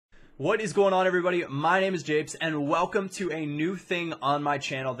What is going on, everybody? My name is Japes, and welcome to a new thing on my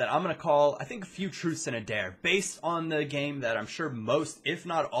channel that I'm going to call, I think, a few truths and a dare, based on the game that I'm sure most, if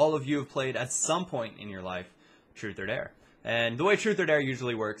not all of you have played at some point in your life, Truth or Dare. And the way Truth or Dare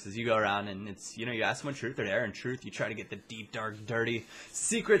usually works is you go around and it's, you ask someone Truth or Dare, and Truth, you try to get the deep, dark, dirty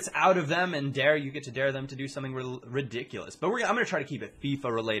secrets out of them, and Dare, you get to dare them to do something ridiculous. But I'm going to try to keep it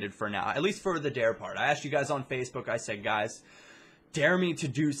FIFA related for now, at least for the dare part. I asked you guys on Facebook, I said, guys, dare me to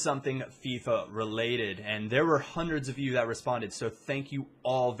do something FIFA related, and there were hundreds of you that responded, so thank you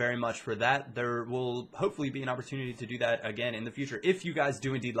all very much for that. There will hopefully be an opportunity to do that again in the future if you guys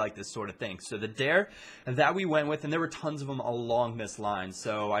do indeed like this sort of thing. So the dare that we went with, and there were tons of them along this line,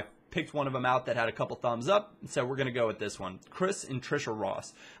 so I picked one of them out that had a couple thumbs up, so we're going to go with this one. Chris and Trisha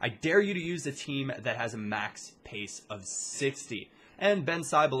Ross, I dare you to use a team that has a max pace of 60. And Ben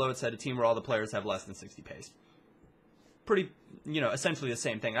Sai below it said a team where all the players have less than 60 pace. Pretty, essentially the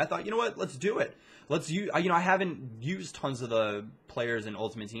same thing. I thought, you know what, let's do it. Let's use, I haven't used tons of the players in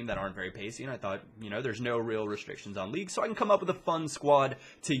Ultimate Team that aren't very pacey, and I thought, there's no real restrictions on league, so I can come up with a fun squad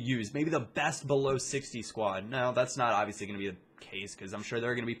to use. Maybe the best below 60 squad. Now, that's not obviously going to be the case, because I'm sure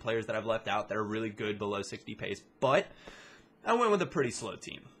there are going to be players that I've left out that are really good below 60 pace, but I went with a pretty slow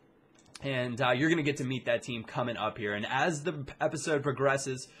team. And you're going to get to meet that team coming up here, and as the episode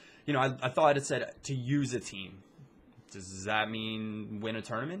progresses, I thought it said to use a team. Does that mean win a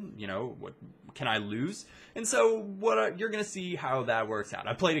tournament? What can I lose? And so you're going to see how that works out.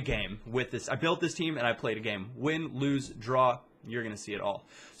 I played a game with this. I built this team and I played a game. Win, lose, draw. You're going to see it all.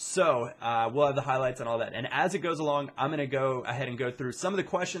 So we'll have the highlights and all that. And as it goes along, I'm going to go ahead and go through some of the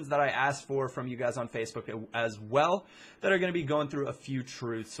questions that I asked for from you guys on Facebook as well, that are going to be going through a few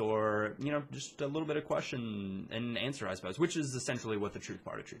truths or, just a little bit of question and answer, I suppose, which is essentially what the truth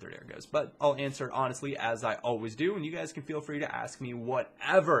part of Truth or Dare goes. But I'll answer it honestly, as I always do, and you guys can feel free to ask me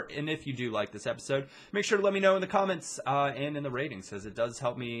whatever. And if you do like this episode, make sure to let me know in the comments and in the ratings, because it does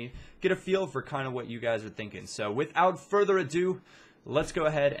help me get a feel for kind of what you guys are thinking. So without further ado, let's go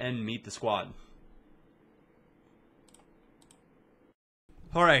ahead and meet the squad.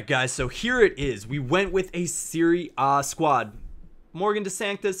 Alright guys, so here it is. We went with a Serie A squad. Morgan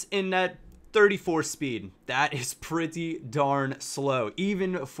DeSantis in that 34 speed. That is pretty darn slow,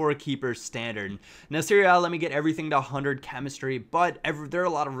 even for a keeper standard. Now Serie A, let me get everything to 100 chemistry, but there are a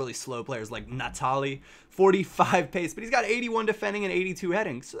lot of really slow players like Natali, 45 pace, but he's got 81 defending and 82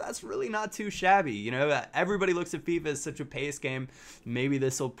 heading, so that's really not too shabby. Everybody looks at FIFA as such a pace game. Maybe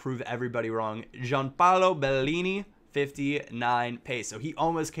this will prove everybody wrong. Gianpaolo Bellini, 59 pace, so he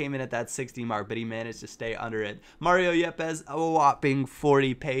almost came in at that 60 mark, but he managed to stay under it. Mario Japes, a whopping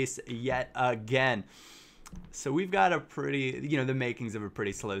 40 pace yet again. So we've got a pretty, the makings of a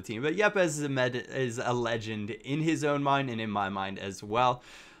pretty slow team, but Japes is a legend in his own mind and in my mind as well.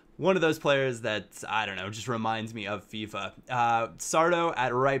 One of those players that, I don't know, just reminds me of FIFA. Sardo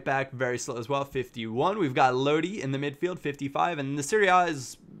at right back, very slow as well, 51. We've got Lodi in the midfield, 55. And the Serie A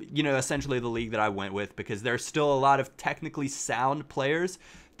is, essentially the league that I went with, because there's still a lot of technically sound players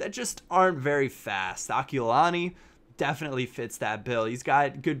that just aren't very fast. Aquilani definitely fits that bill. He's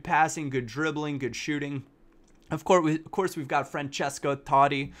got good passing, good dribbling, good shooting. Of course, we've got Francesco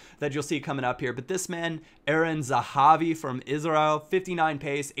Totti that you'll see coming up here. But this man, Aaron Zahavi from Israel, 59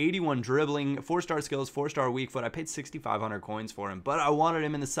 pace, 81 dribbling, 4-star skills, 4-star weak foot. I paid 6,500 coins for him, but I wanted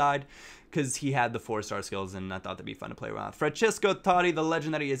him in the side because he had the 4-star skills, and I thought that'd be fun to play around. Francesco Totti, the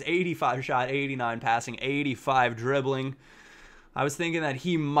legend that he is, 85 shot, 89 passing, 85 dribbling. I was thinking that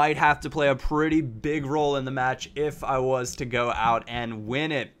he might have to play a pretty big role in the match if I was to go out and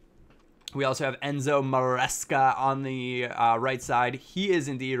win it. We also have Enzo Maresca on the right side. He is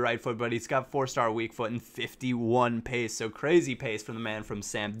indeed right foot, but he's got 4-star weak foot and 51 pace. So crazy pace from the man from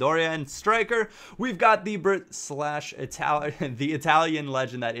Sampdoria. And striker, we've got the the Italian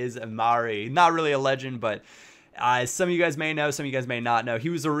legend that is Mari. Not really a legend, but some of you guys may know, some of you guys may not know. He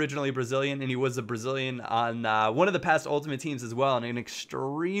was originally Brazilian, and he was a Brazilian on one of the past Ultimate Teams as well, and an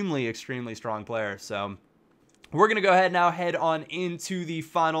extremely, extremely strong player. So we're going to go ahead now, head on into the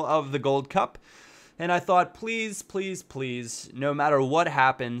final of the Gold Cup. And I thought, please, please, please, no matter what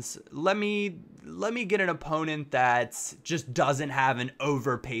happens, let me get an opponent that just doesn't have an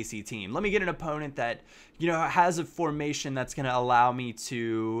over-pacey team. Let me get an opponent that, has a formation that's going to allow me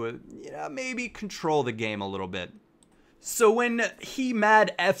to, maybe control the game a little bit. So when He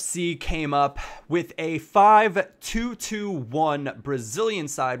Mad FC came up with a 5-2-2-1 Brazilian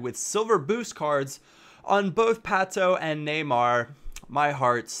side with silver boost cards on both Pato and Neymar, my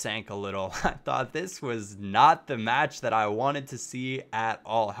heart sank a little. I thought this was not the match that I wanted to see at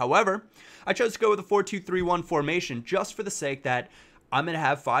all. However, I chose to go with a 4-2-3-1 formation just for the sake that I'm going to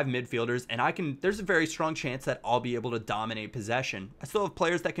have 5 midfielders, and there's a very strong chance that I'll be able to dominate possession. I still have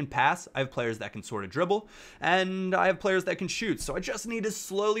players that can pass, I have players that can sort of dribble, and I have players that can shoot. So I just need to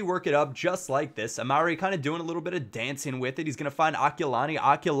slowly work it up just like this. Amari kind of doing a little bit of dancing with it. He's going to find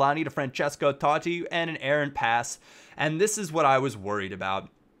Aquilani to Francesco Totti, and an errant pass. And this is what I was worried about.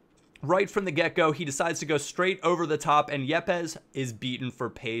 Right from the get-go, he decides to go straight over the top, and Japes is beaten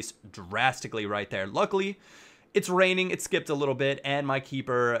for pace drastically right there. Luckily, it's raining, it skipped a little bit, and my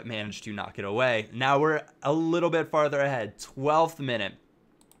keeper managed to knock it away. Now we're a little bit farther ahead, 12th minute.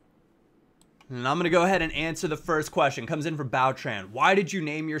 And I'm going to go ahead and answer the first question. Comes in from Bautran. Why did you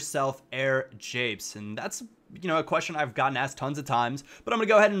name yourself Air Japes? And that's, a question I've gotten asked tons of times, but I'm going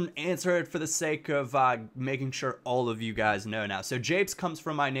to go ahead and answer it for the sake of making sure all of you guys know now. So Japes comes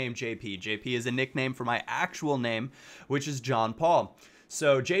from my name, JP. JP is a nickname for my actual name, which is John Paul.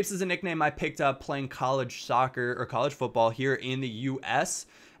 So Japes is a nickname I picked up playing college soccer or college football here in the US.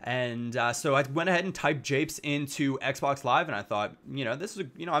 And so I went ahead and typed Japes into Xbox Live, and I thought, this is,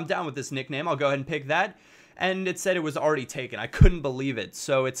 I'm down with this nickname. I'll go ahead and pick that. And it said it was already taken. I couldn't believe it.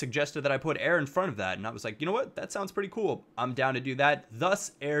 So it suggested that I put Air in front of that. And I was like, you know what? That sounds pretty cool. I'm down to do that.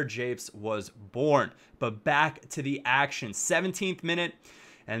 Thus, Air Japes was born. But back to the action. 17th minute.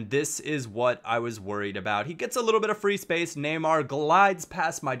 And this is what I was worried about. He gets a little bit of free space. Neymar glides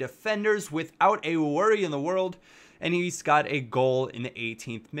past my defenders without a worry in the world. And he's got a goal in the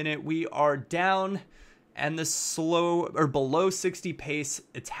 18th minute. We are down. And the slow or below 60 pace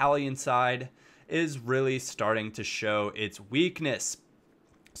Italian side is really starting to show its weakness.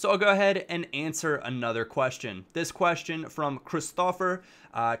 So I'll go ahead and answer another question. This question from Christopher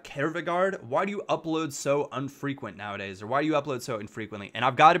Kervigard. Why do you upload so infrequent nowadays? Or why do you upload so infrequently? And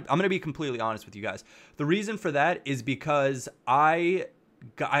I'm going to be completely honest with you guys. The reason for that is because I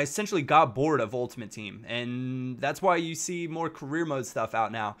essentially got bored of Ultimate Team, and that's why you see more career mode stuff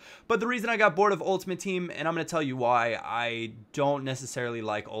out now. But the reason I got bored of Ultimate Team, and I'm going to tell you why I don't necessarily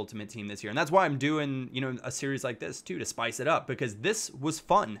like Ultimate Team this year, and that's why I'm doing, a series like this too, to spice it up, because this was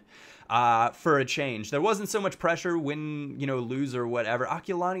fun for a change. There wasn't so much pressure when, lose or whatever.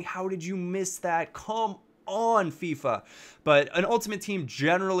 Aquilani, how did you miss that? Come on, FIFA. But an Ultimate Team,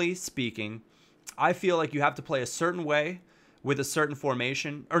 generally speaking, I feel like you have to play a certain way, with a certain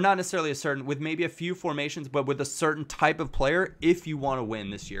formation, or not necessarily with maybe a few formations, but with a certain type of player if you want to win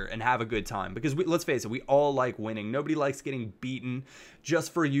this year and have a good time. Because let's face it, we all like winning. Nobody likes getting beaten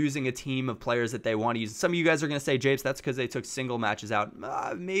just for using a team of players that they want to use. Some of you guys are going to say, Japes, that's because they took single matches out.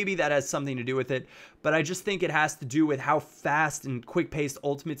 Maybe that has something to do with it, but I just think it has to do with how fast and quick-paced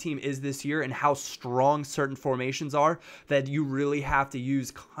Ultimate Team is this year and how strong certain formations are, that you really have to use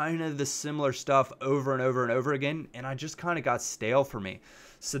kind of the similar stuff over and over and over again, and I just kind of got stale for me.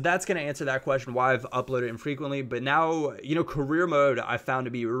 So that's going to answer that question, why I've uploaded infrequently. But now, career mode I found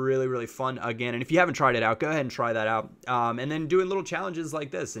to be really, really fun again. And if you haven't tried it out, go ahead and try that out. And then doing little challenges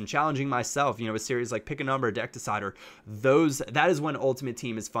like this and challenging myself, a series like Pick a Number, Deck Decider. That is when Ultimate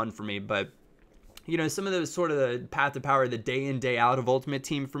Team is fun for me. But, some of those sort of the path to power, the day in, day out of Ultimate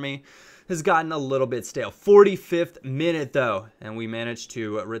Team for me has gotten a little bit stale. 45th minute though, and we managed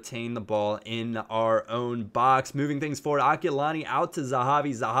to retain the ball in our own box. Moving things forward, Aquilani out to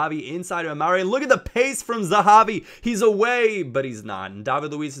Zahavi. Zahavi inside of Amari. Look at the pace from Zahavi. He's away, but he's not. And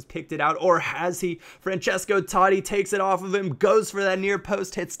David Luiz has picked it out, or has he? Francesco Totti takes it off of him, goes for that near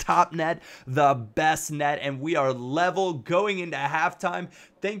post, hits top net, the best net, and we are level going into halftime.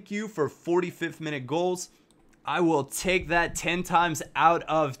 Thank you for 45th minute goals. I will take that 10 times out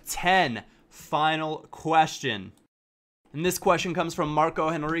of 10. Final question. And this question comes from Marco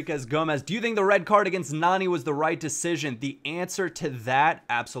Henriquez Gomez. Do you think the red card against Nani was the right decision? The answer to that,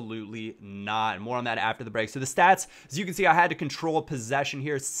 absolutely not. More on that after the break. So the stats, as you can see, I had to control possession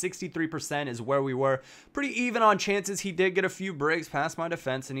here. 63% is where we were. Pretty even on chances. He did get a few breaks past my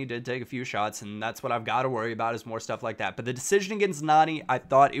defense, and he did take a few shots, and that's what I've got to worry about, is more stuff like that. But the decision against Nani, I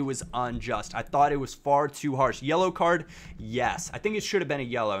thought it was unjust. I thought it was far too harsh. Yellow card, yes. I think it should have been a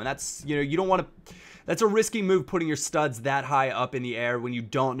yellow, and that's, you don't want to... That's a risky move, putting your studs that high up in the air when you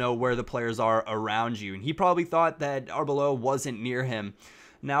don't know where the players are around you. And he probably thought that Arbeloa wasn't near him.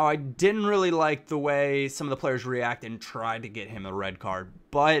 Now, I didn't really like the way some of the players reacted and tried to get him a red card.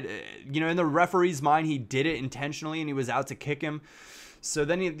 But, in the referee's mind, he did it intentionally and he was out to kick him. So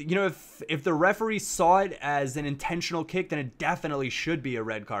then, if the referee saw it as an intentional kick, then it definitely should be a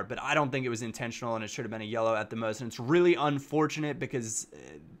red card. But I don't think it was intentional, and it should have been a yellow at the most. And it's really unfortunate because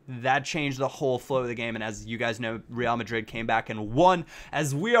that changed the whole flow of the game. And as you guys know, Real Madrid came back and won,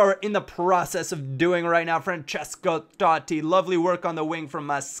 as we are in the process of doing right now. Francesco Totti, lovely work on the wing from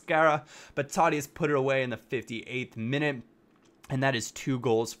Mascara, but Totti has put it away in the 58th minute. And that is 2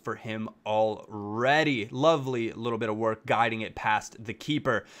 goals for him already. Lovely little bit of work guiding it past the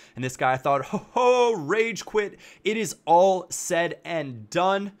keeper. And this guy thought, ho, rage quit. It is all said and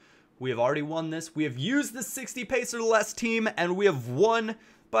done. We have already won this. We have used the 60 pace or less team, and we have won.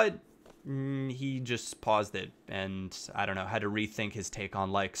 But he just paused it and, I don't know, had to rethink his take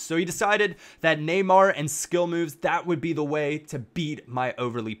on likes. So he decided that Neymar and skill moves, that would be the way to beat my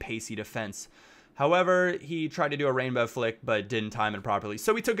overly pacey defense. However, he tried to do a rainbow flick, but didn't time it properly.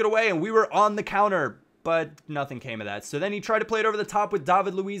 So we took it away, and we were on the counter, but nothing came of that. So then he tried to play it over the top with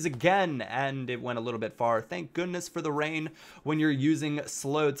David Luiz again, and it went a little bit far. Thank goodness for the rain when you're using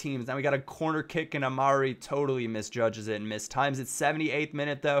slow teams. Now we got a corner kick, and Amari totally misjudges it and mistimes it. 78th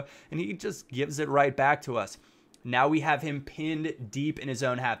minute, though, and he just gives it right back to us. Now we have him pinned deep in his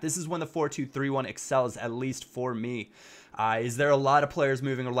own half. This is when the 4-2-3-1 excels, at least for me. Is there a lot of players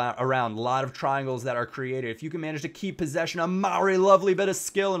moving around, a lot of triangles that are created? If you can manage to keep possession, Amari, lovely bit of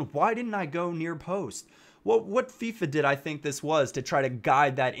skill. And why didn't I go near post? What FIFA did I think this was to try to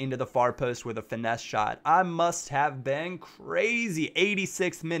guide that into the far post with a finesse shot? I must have been crazy.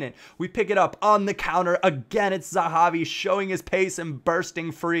 86th minute. We pick it up on the counter. Again, it's Zahavi showing his pace and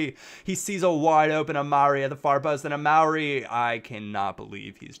bursting free. He sees a wide open Amari at the far post. And Amari, I cannot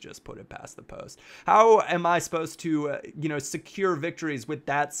believe he's just put it past the post. How am I supposed to, secure victories with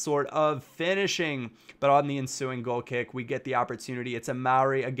that sort of finishing? But on the ensuing goal kick, we get the opportunity. It's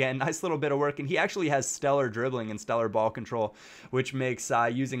Amari again. Nice little bit of work. And he actually has stellar dribbling and stellar ball control, which makes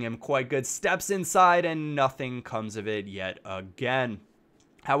using him quite good. Steps inside and nothing comes of it yet again.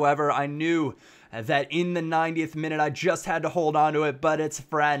 However, I knew that in the 90th minute, I just had to hold on to it, but it's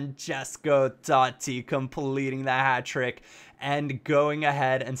Francesco Totti completing the hat trick and going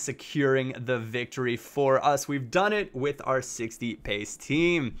ahead and securing the victory for us. We've done it with our 60 pace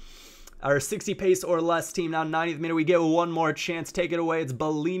team. Our 60 pace or less team. Now 90th minute, we get one more chance. Take it away. It's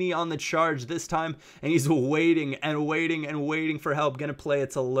Bellini on the charge this time, and he's waiting and waiting and waiting for help. Gonna play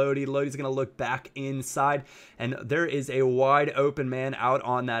it to Lodi. Lodi's gonna look back inside, and there is a wide open man out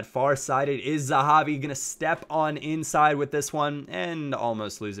on that far side. It is Zahavi gonna step on inside with this one and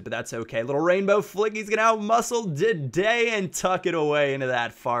almost lose it, but that's okay. Little rainbow flick. He's gonna out-muscle Day and tuck it away into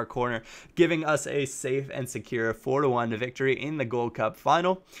that far corner, giving us a safe and secure 4-1 victory in the Gold Cup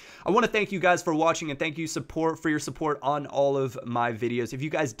final. I want to thank you guys for watching, and thank you for your support on all of my videos. If you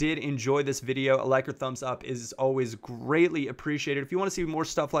guys did enjoy this video, a like or thumbs up is always greatly appreciated. If you want to see more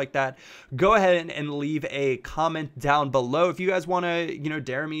stuff like that, go ahead and leave a comment down below. If you guys want to,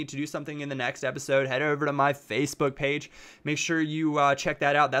 dare me to do something in the next episode, head over to my Facebook page. Make sure you check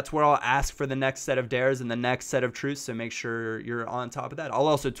that out. That's where I'll ask for the next set of dares and the next set of truths, so make sure you're on top of that. I'll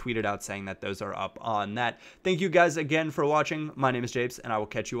also tweet it out saying that those are up on that. Thank you guys again for watching. My name is Japes, and I will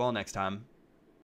catch you all next time.